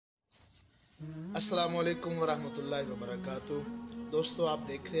السلام علیکم ورحمۃ اللہ وبرکاتہ۔ دوستو، آپ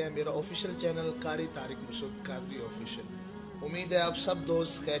دیکھ رہے ہیں میرا آفیشیل چینل قاری طارق مسعود قادری آفیشیل۔ امید ہے آپ سب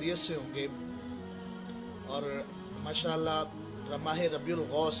دوست خیریت سے ہوں گے اور ماشاءاللہ ماہ ربیع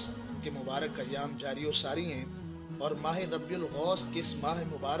الغوث کے مبارک ایام جاری و ساری ہیں، اور ماہ ربیع الغوث کے اس ماہ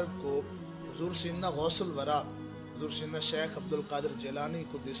مبارک کو حضور سیدنا غوث الورا حضور سیدنا شیخ عبدالقادر جیلانی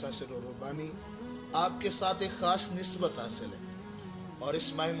قدس سرہ ربانی آپ کے ساتھ ایک خاص نسبت حاصل ہے، اور اس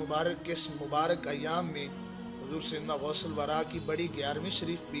ماہ مبارک کے اس مبارک ایام میں حضور سیدنا غوث الورا کی بڑی 11ویں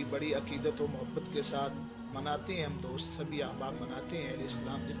شریف بھی بڑی عقیدت و محبت کے ساتھ مناتے ہیں۔ ہم دوست سبھی احباب مناتے ہیں، اہل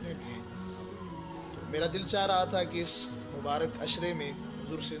اسلام جتنے بھی ہیں۔ تو میرا دل چاہ رہا تھا کہ اس مبارک عشرے میں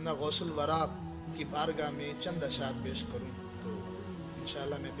حضور سیدنا غوث الورا کی بارگاہ میں چند اشعار پیش کروں، تو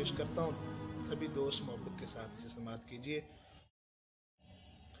انشاءاللہ میں پیش کرتا ہوں۔ سبھی دوست محبت کے ساتھ اسے سماعت کیجیے۔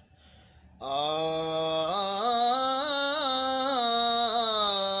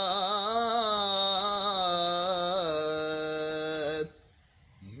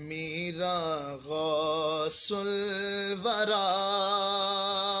 میرا غوث الورا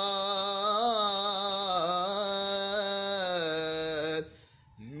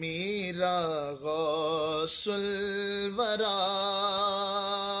میرا غوث الورا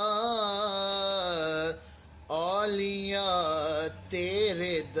اولیاء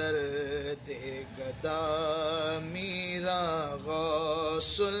تیرے درد گدا، میرا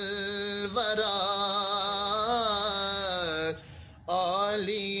غوث الورا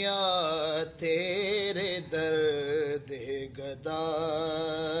اولیاء تیرے درد گدا،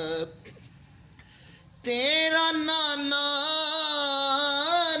 تیرا نانا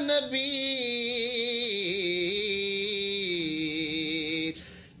نبی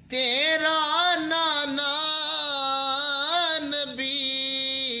تیرا نانا نبی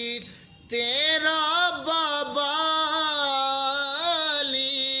تیرا بابا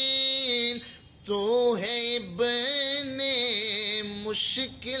علی، تو ہے ابن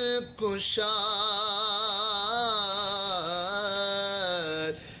مشکل کشا،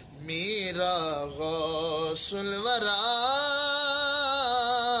 میرا غوث الورا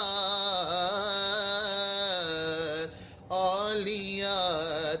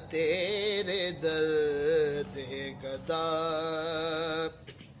اولیاء تیرے درد گدا،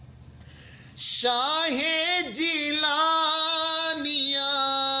 شاہ جیلانیاں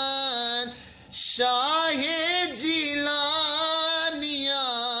شاہ جیلانیاں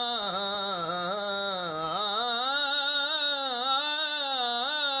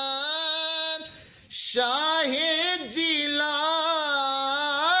شاہ جیلانیاں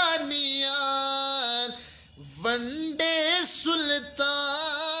ونڈے سلطانیاں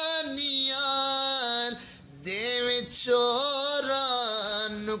دیو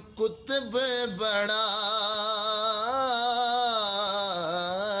چوران کتب بڑا،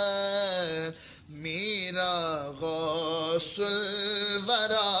 میرا غوث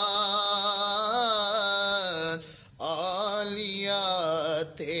الورا اولیاء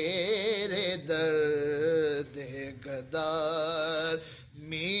تیرے درد گدا،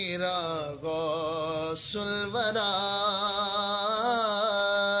 میرا غوث الورا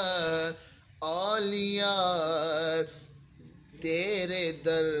اولیاء تیرے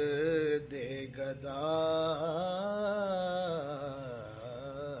درد گدا۔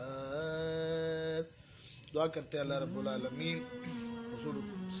 دعا کرتے ہیں اللہ رب العالمین حضور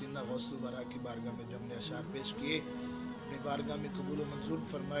سیدنا غوث الورا کی بارگاہ میں جو ہم نے اشعار پیش کیے اپنی بارگاہ میں قبول و منظور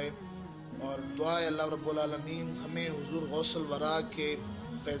فرمائے، اور دعا ہے اللہ رب العالمین ہمیں حضور غوث الورا کے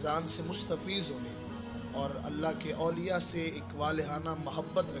فیضان سے مستفیض ہونے اور اللہ کے اولیاء سے ایک والہانہ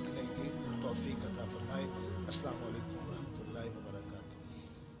محبت رکھنے کی توفیق عطا فرمائے۔ السلام علیکم۔